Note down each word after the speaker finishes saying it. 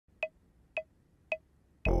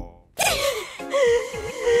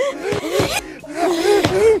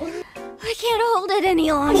it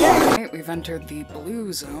any longer. Alright, we've entered the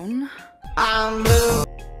blue zone. I'm blue.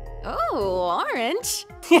 Oh, orange.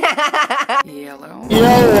 Yellow.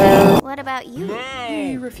 What about you?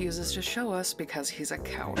 He refuses to show us because he's a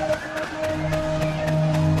coward.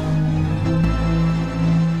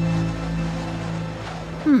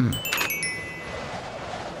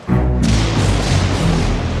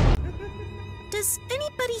 Does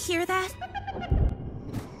anybody hear that?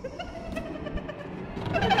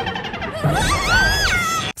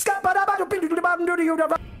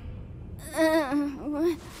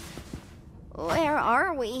 Where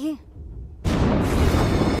are we?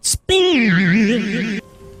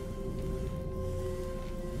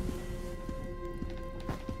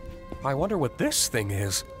 I wonder what this thing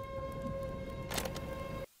is.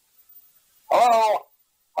 Hello?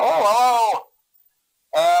 Hello?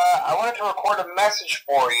 I wanted to record a message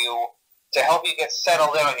for you to help you get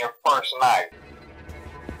settled in on your first night.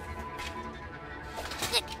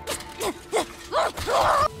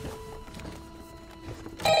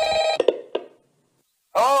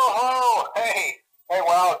 Hello? Hey,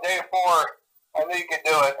 wow, day 4. I knew you could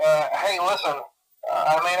do it. Hey, listen,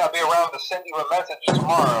 I may not be around to send you a message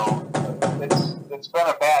tomorrow. It's been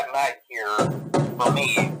a bad night here for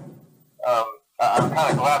me. I'm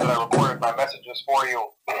kind of glad that I recorded my messages for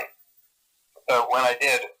you when I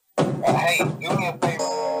did. Hey, do me a favor.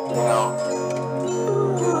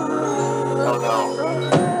 Oh no.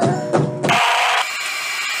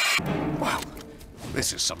 Wow,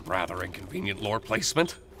 this is some rather inconvenient lore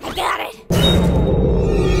placement. I got it.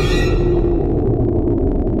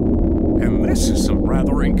 And this is some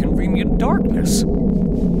rather inconvenient darkness. What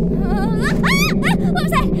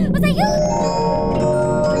was that? Was that you?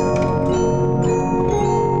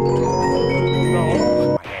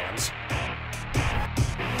 No, my hands.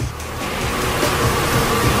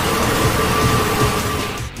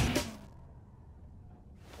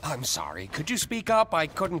 I'm sorry, could you speak up? I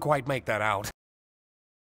couldn't quite make that out.